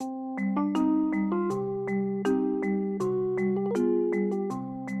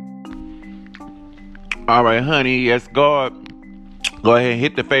All right, honey. Yes, God. Go ahead and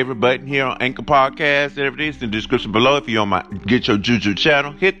hit the favorite button here on Anchor Podcast and everything in the description below. If you're on my Get Your Juju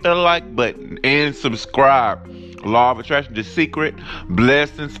channel, hit the like button and subscribe. Law of Attraction, The Secret,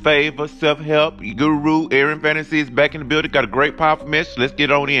 Blessings, Favor, Self-Help, Guru, Aaron Fantasy is back in the building. Got a great powerful message. Let's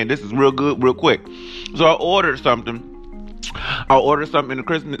get on in. This is real good, real quick. So I ordered something in the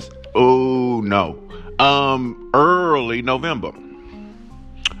Christmas. Oh no. Early November.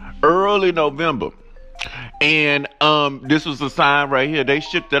 And this was a sign right here. They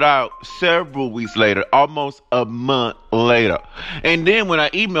shipped it out several weeks later, almost a month later. And then when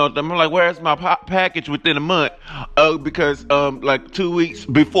I emailed them, I'm like, "Where's my package within a month?" Because like 2 weeks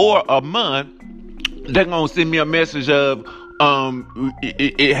before a month, they're gonna send me a message of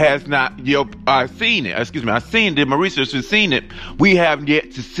it has not. I've seen it. Excuse me. I seen it. My research has seen it. We haven't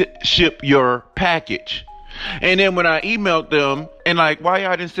yet to ship your package. And then when I emailed them and like, why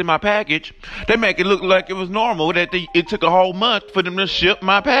y'all didn't send my package? They make it look like it was normal that it took a whole month for them to ship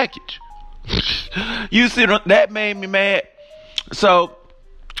my package. You see, that made me mad. So,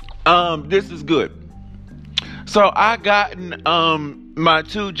 this is good. So I gotten my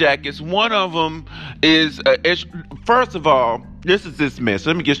 2 jackets. One of them is first of all, this is this mess.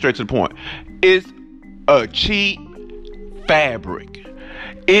 Let me get straight to the point. It's a cheap fabric.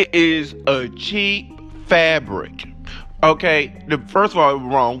 It is a cheap fabric. Okay, first of all, it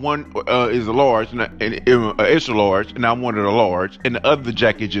was wrong. One is a large, and extra large, and I wanted a large, and the other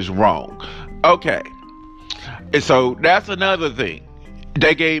jacket is wrong. Okay, and so that's another thing.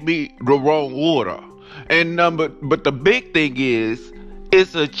 They gave me the wrong order, but the big thing is,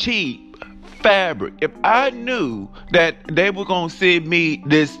 it's a cheap fabric. If I knew that they were gonna send me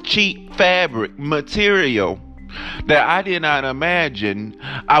this cheap fabric material that I did not imagine,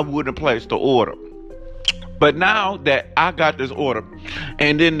 I wouldn't have placed the order. But now that I got this order,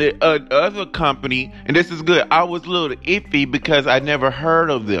 and then the other company, and this is good, I was a little iffy because I never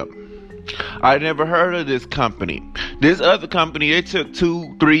heard of them. I never heard of this company. This other company, it took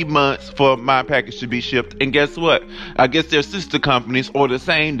 2-3 months for my package to be shipped. And guess what? I guess they're sister companies or the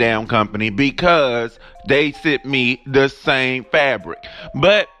same damn company because they sent me the same fabric.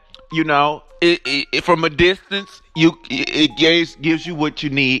 But, you know, it from a distance, it gives you what you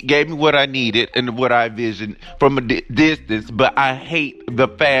need. Gave me what I needed and what I envisioned from a distance, but I hate the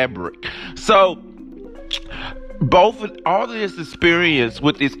fabric. So all of this experience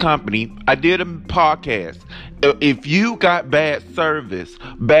with this company, I did a podcast. If you got bad service,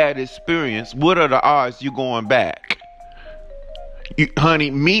 bad experience, what are the odds you going back? Honey,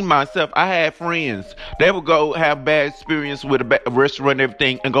 myself, I had friends. They would go have bad experience with a restaurant and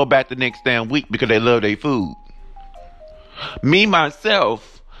everything and go back the next damn week because they love their food.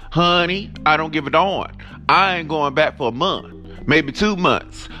 Myself, honey, I don't give a darn. I ain't going back for a month, maybe 2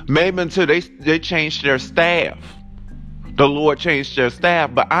 months, maybe until they change their staff. The Lord changed their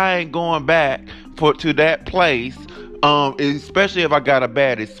staff, but I ain't going back to that place. Especially if I got a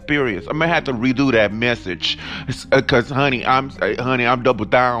bad experience, I'm gonna have to redo that message, because honey, I'm double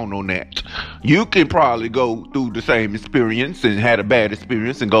down on that. You can probably go through the same experience and had a bad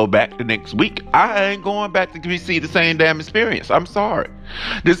experience and go back the next week. I ain't going back to see the same damn experience. I'm sorry.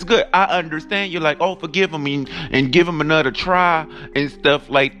 This is good. I understand you're like, oh, forgive them and give them another try and stuff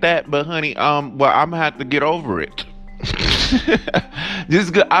like that. But honey, I'm gonna have to get over it. This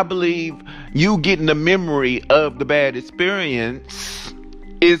is good. I believe you getting the memory of the bad experience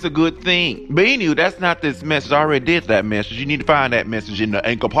is a good thing. But anyway, that's not this message. I already did that message. You need to find that message in the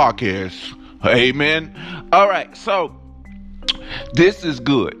Anchor Podcast. Amen. All right. So this is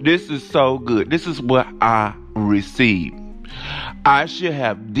good. This is so good. This is what I received. I should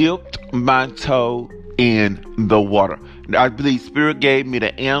have dipped my toe in the water. I believe Spirit gave me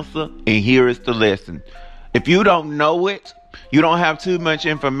the answer, and here is the lesson. If you don't know it, you don't have too much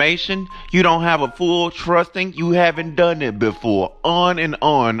information, you don't have a full trusting, you haven't done it before, on and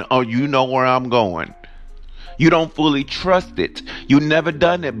on, or you know where I'm going. You don't fully trust it. You never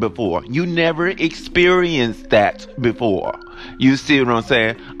done it before. You never experienced that before. You see what I'm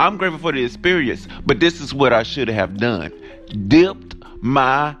saying? I'm grateful for the experience, but this is what I should have done. Dipped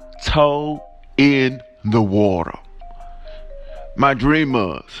my toe in the water. My dream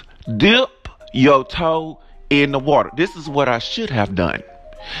was, dip your toe in the water. This is what I should have done.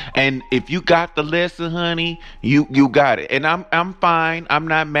 And if you got the lesson, honey, you got it. And I'm fine. I'm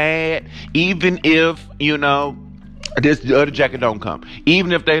not mad. Even if, this other jacket don't come.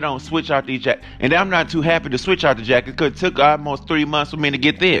 Even if they don't switch out these jackets. And I'm not too happy to switch out the jacket because it took almost 3 months for me to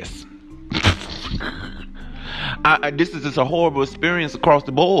get this. This is just a horrible experience across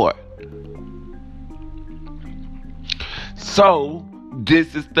the board. So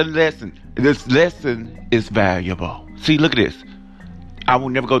this is the lesson. This lesson is valuable. See, look at this. I will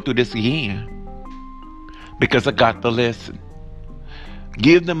never go through this again because I got the lesson.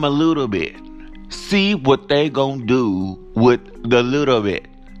 Give them a little bit. See what they gonna do with the little bit.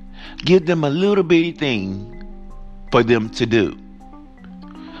 Give them a little bitty thing for them to do.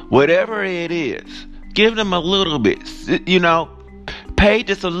 Whatever it is, give them a little bit. You know, pay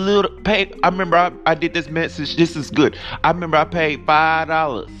just a little. Pay. I remember I did this message. This is good. I remember I paid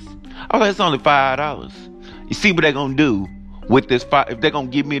 $5. Oh, it's only $5. You see what they're gonna do with this if they're gonna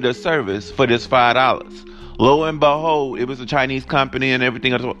give me the service for this $5. Lo and behold, it was a Chinese company and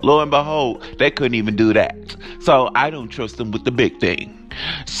everything else. Lo and behold, they couldn't even do that. So I don't trust them with the big thing.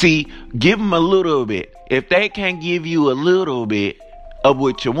 See, give them a little bit. If they can't give you a little bit of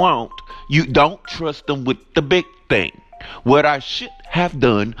what you want, you don't trust them with the big thing. What I should have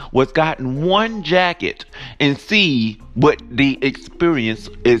done was gotten one jacket and see what the experience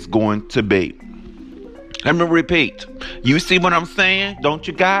is going to be. Let me repeat. You see what I'm saying? Don't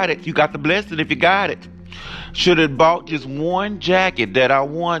you got it? You got the blessing if you got it. Should have bought just one jacket that I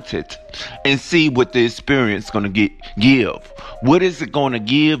wanted and see what the experience is going to give. What is it going to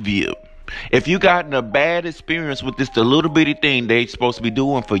give you? If you gotten a bad experience with this the little bitty thing they supposed to be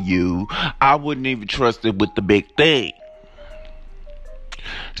doing for you, I wouldn't even trust it with the big thing.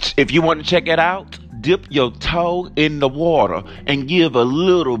 If you want to check it out, dip your toe in the water and give a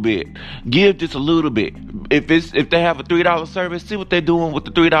little bit. Give just a little bit. If they have a $3 service, see what they're doing with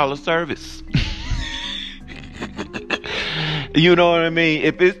the $3 service. You know what I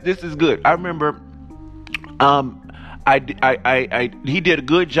mean? This is good. I remember, he did a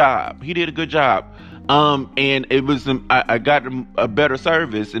good job. He did a good job. And it was, I got a better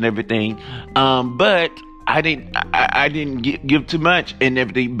service and everything. But I didn't give too much and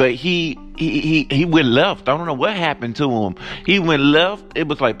everything. But he went left. I don't know what happened to him. He went left. It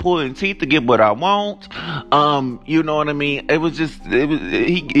was like pulling teeth to get what I want. You know what I mean?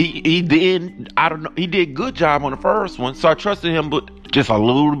 He did, I don't know. He did a good job on the first one. So I trusted him, but just a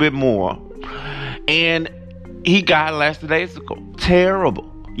little bit more. And he got lackadaisical. Terrible.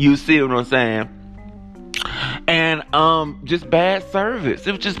 You see what I'm saying? And just bad service.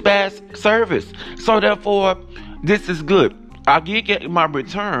 It was just bad service. So therefore, this is good. I did get my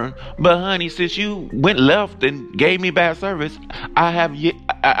return, but honey, since you went left and gave me bad service,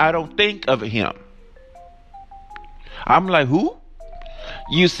 I don't think of him. I'm like, who?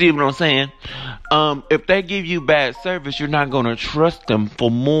 You see what I'm saying? If they give you bad service, you're not going to trust them for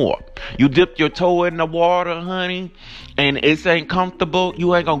more. You dip your toe in the water, honey, and it ain't comfortable,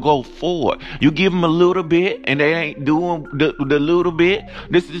 you ain't going to go forward. You give them a little bit, and they ain't doing the little bit.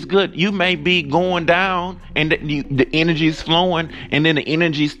 This is good. You may be going down, and the energy is flowing, and then the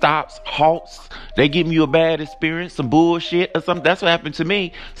energy stops, halts. They give you a bad experience, some bullshit or something. That's what happened to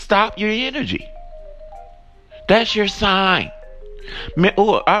me. Stop your energy. That's your sign.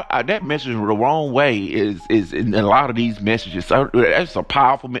 That message the wrong way is in a lot of these messages. So that's a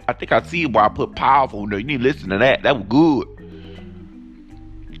powerful. I think I see why I put powerful there. You need to listen to that. That was good.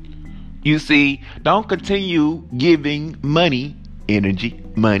 You see, don't continue giving money, energy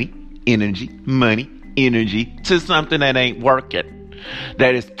to something that ain't working.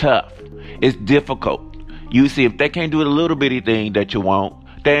 That is tough. It's difficult. You see, if they can't do the little bitty thing that you want,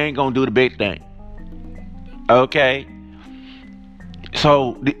 they ain't gonna do the big thing. Okay.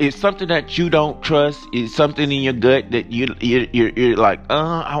 So it's something that you don't trust. It's something in your gut that you're like,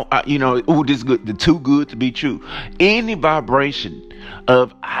 this is good, too good to be true. Any vibration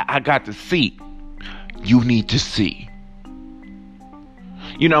of I got to see, you need to see.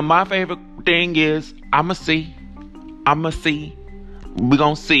 You know, my favorite thing is I'ma see. We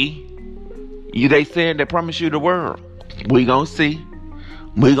gonna see. They said they promise you the world. We gonna see.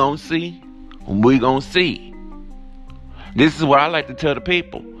 We gonna see. We gonna see. This is what I like to tell the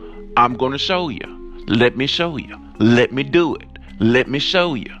people. I'm going to show you. Let me show you. Let me do it. Let me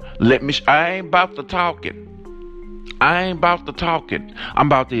show you. I ain't about the talking. I'm about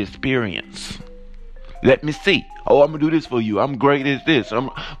the experience. Let me see. Oh, I'm going to do this for you. I'm great at this.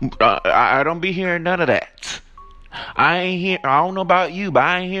 I don't be hearing none of that. I don't know about you, but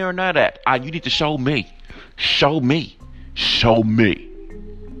I ain't hearing none of that. You need to show me. Show me.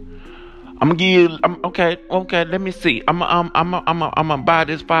 I'm gonna give you. Okay. Let me see. I'm gonna buy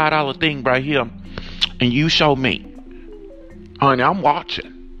this $5 thing right here, and you show me, honey. I'm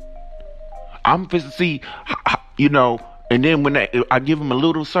watching. I'm supposed to see, And then when I give them a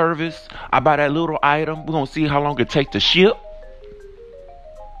little service, I buy that little item. We're gonna see how long it takes to ship.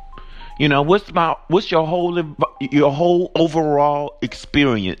 What's your whole overall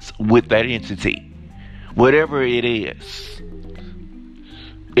experience with that entity, whatever it is.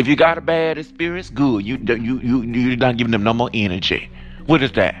 If you got a bad experience, good. You're not giving them no more energy. What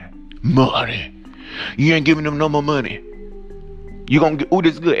is that? Money. You ain't giving them no more money. You gonna get, oh,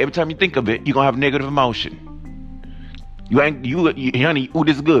 this is good. Every time you think of it, you're gonna have negative emotion. Honey, oh,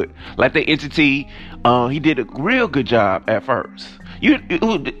 this is good. Like the entity, he did a real good job at first. You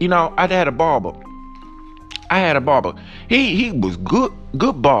know, I had a barber. He was good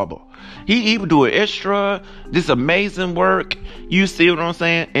barber. He would do an extra, this amazing work. You see what I'm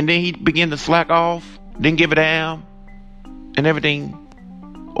saying? And then he began to slack off, didn't give a damn, and everything.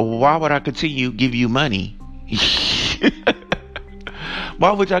 Why would I continue to give you money?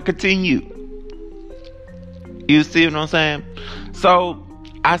 Why would I continue? You see what I'm saying? So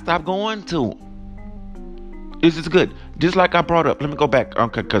I stopped going to him. This is good. Just like I brought up. Let me go back.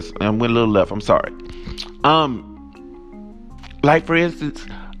 Okay, because I went a little left. I'm sorry. Like for instance,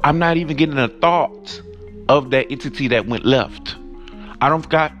 I'm not even getting a thought of that entity that went left. I don't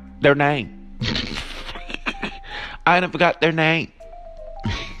forgot their name. I done forgot their name.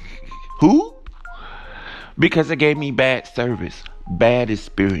 Who? Because it gave me bad service, bad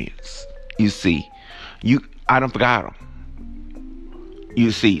experience. You see, I done forgot them.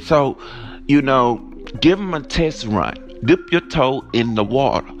 You see, so give them a test run. Dip your toe in the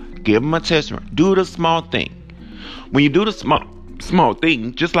water. Give them a test run. Do the small thing. When you do the small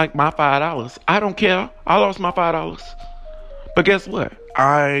thing, just like my $5, I don't care. I lost my $5. But guess what?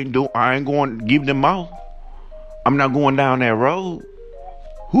 I ain't going to give them more. I'm not going down that road.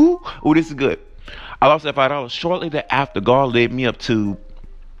 Who? Oh, this is good. I lost that $5. Shortly thereafter, God led me up to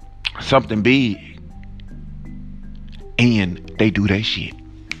something big. And they do that shit.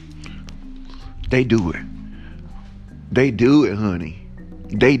 They do it. They do it, honey.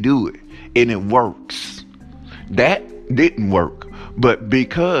 They do it. And it works. That didn't work. But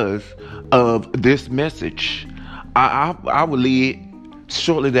because of this message, I would lead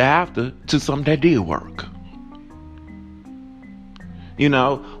shortly thereafter to something that did work.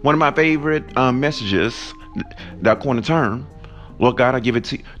 One of my favorite messages that I coined a term, Lord God, I give it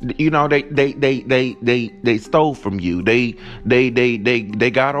to you. They stole from you. They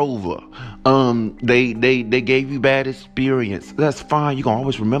got over. They gave you bad experience. That's fine. You can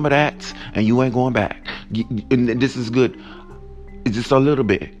always remember that, and you ain't going back. And this is good. It's just a little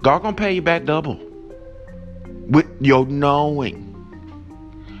bit. God gonna pay you back double with your knowing.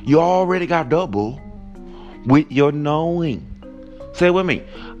 You already got double with your knowing. Say it with me.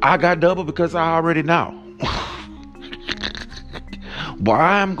 I got double because I already know.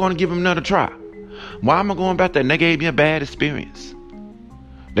 Why am I going to give them another try? Why am I going back there? And they gave me a bad experience.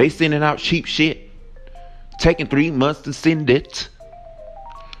 They sending out cheap shit. Taking 3 months to send it.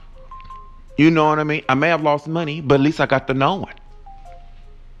 You know what I mean? I may have lost money, but at least I got the knowing.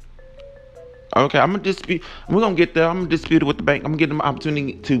 Okay, I'm going to dispute. We're going to get there. I'm going to dispute it with the bank. I'm going to give them an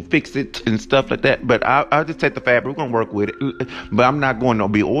opportunity to fix it and stuff like that. But I'll just take the fabric. We're going to work with it. But I'm not going to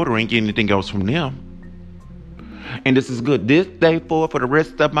be ordering anything else from them. And this is good. This day forward for the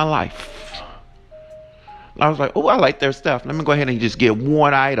rest of my life. I was like, oh, I like their stuff. Let me go ahead and just get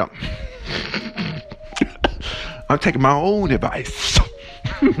one item. I'm taking my own advice.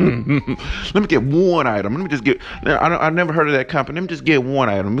 Let me get one item. Let me just get. I never heard of that company. Let me just get one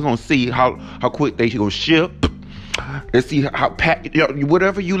item. We're gonna see how quick they gonna ship. Let's see how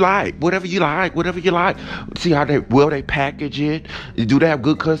whatever you like. See how they package it. Do they have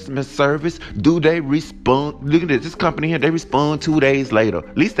good customer service? Do they respond? Look at this company here. They respond 2 days later.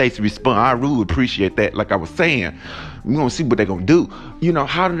 At least they respond. I really appreciate that. Like I was saying, we're gonna see what they're gonna do.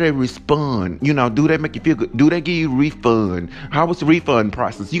 How do they respond? Do they make you feel good? Do they give you refund? How was the refund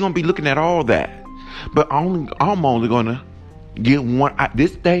process? You're gonna be looking at all that. But I'm only gonna get one.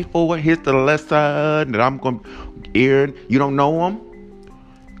 This day forward, here's the lesson that I'm gonna. Aaron, you don't know them?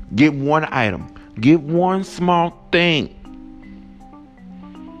 Get one item. Get one small thing.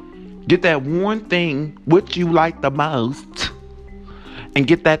 Get that one thing which you like the most and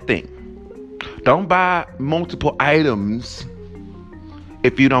get that thing. Don't buy multiple items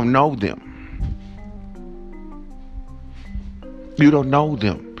if you don't know them. You don't know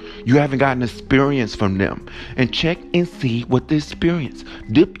them. You haven't gotten experience from them. And check and see what the experience.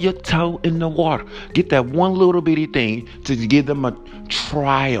 Dip your toe in the water. Get that one little bitty thing to give them a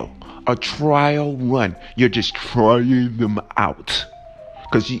trial run. You're just trying them out.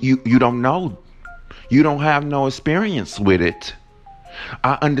 Because you don't know. You don't have no experience with it.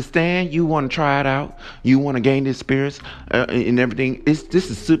 I understand you want to try it out. You want to gain the experience and everything. This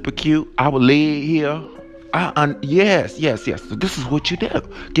is super cute. I will lay it here. Yes. So this is what you do.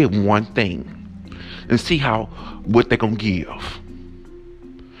 Get one thing and see what they're going to give.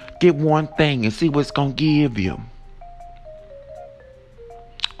 Get one thing and see what's going to give you.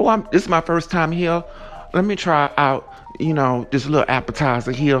 this is my first time here. Let me try out, this little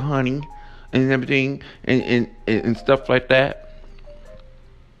appetizer here, honey, and everything, and stuff like that.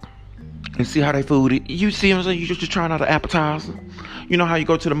 And see how they food it. You see what I'm saying? You just trying out an appetizer. You know how you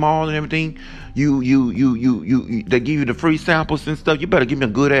go to the mall and everything? They give you the free samples and stuff. You better give me a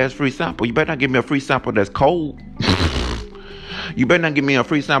good ass free sample. You better not give me a free sample that's cold. You better not give me a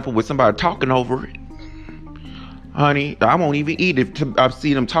free sample with somebody talking over it. Honey, I won't even eat it. I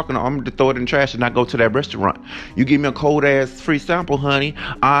see them talking. I'm going to throw it in the trash and not go to that restaurant. You give me a cold ass free sample, honey.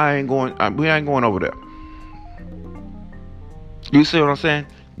 We ain't going over there. You see what I'm saying?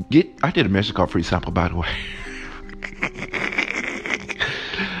 I did a message called free sample, by the way.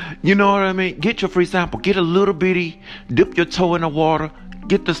 You know what I mean? Get your free sample. Get a little bitty. Dip your toe in the water.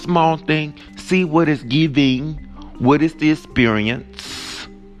 Get the small thing. See what it's giving. What is the experience?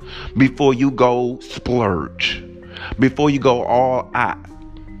 Before you go splurge. Before you go all out.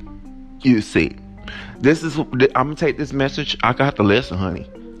 You see. I'm going to take this message. I got to listen, honey.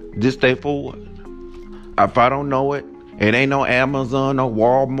 Just stay forward. If I don't know it, it ain't no Amazon, no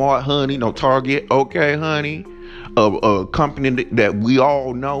Walmart, honey, no Target. Okay, honey. A company that we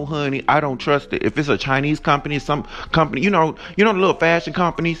all know, honey, I don't trust it. If it's a Chinese company, some company, the little fashion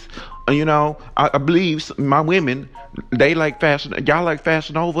companies, I believe my women, they like fashion. Y'all like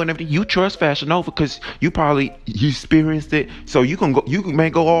Fashion Nova and everything. You trust Fashion Nova because you experienced it. So you may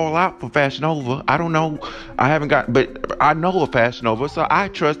go all out for Fashion Nova. I don't know. But I know of Fashion Nova, so I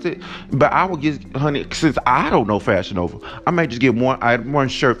trust it. But I will get, honey, since I don't know Fashion Nova, I may just get one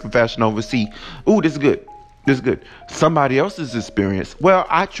shirt for Fashion Nova. See, ooh, this is good. This is good. Somebody else's experience. Well,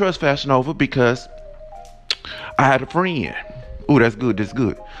 I trust Fashion Nova because I had a friend. Ooh, that's good. That's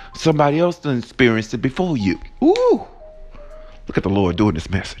good. Somebody else done experienced it before you. Ooh. Look at the Lord doing this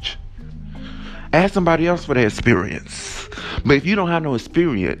message. Ask somebody else for their experience. But if you don't have no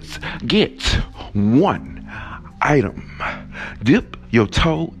experience, get one item. Dip your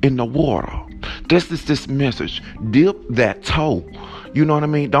toe in the water. This is this message. Dip that toe. You know what I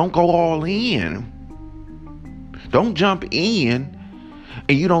mean? Don't go all in. Don't jump in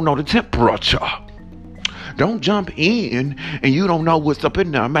and you don't know the temperature. Don't jump in and you don't know what's up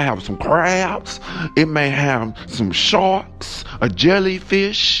in there. It may have some crabs. It may have some sharks, a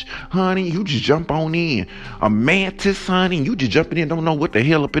jellyfish, honey. You just jump on in. A mantis, honey. You just jumping in, don't know what the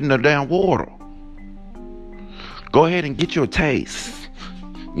hell up in the damn water. Go ahead and get your taste.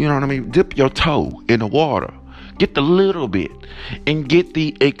 You know what I mean? Dip your toe in the water. Get the little bit and get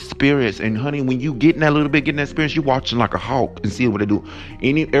the experience. And honey, when you getting that little bit, getting that experience, you watching like a hawk and see what they do.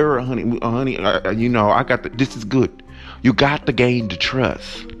 Any error, honey, this is good. You got to gain the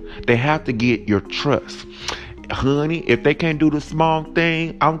trust. They have to get your trust. Honey, if they can't do the small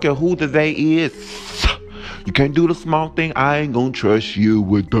thing, I don't care who the they is. You can't do the small thing, I ain't gonna trust you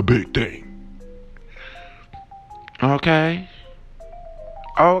with the big thing. Okay,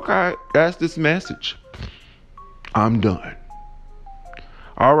 that's this message. I'm done.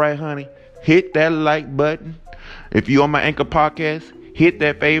 All right, honey. Hit that like button. If you on my Anchor podcast, hit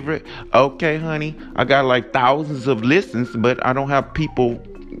that favorite. Okay, honey. I got like thousands of listens, but I don't have people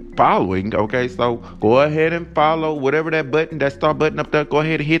following. Okay, so go ahead and follow whatever that star button up there. Go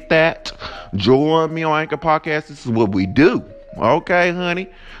ahead and hit that. Join me on Anchor podcast. This is what we do. Okay, honey.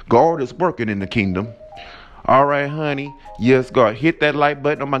 God is working in the kingdom. All right, honey. Yes, God. Hit that like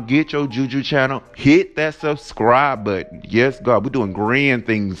button on my Get Your Juju channel. Hit that subscribe button. Yes, God. We're doing grand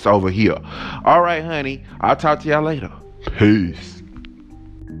things over here. All right, honey. I'll talk to y'all later. Peace.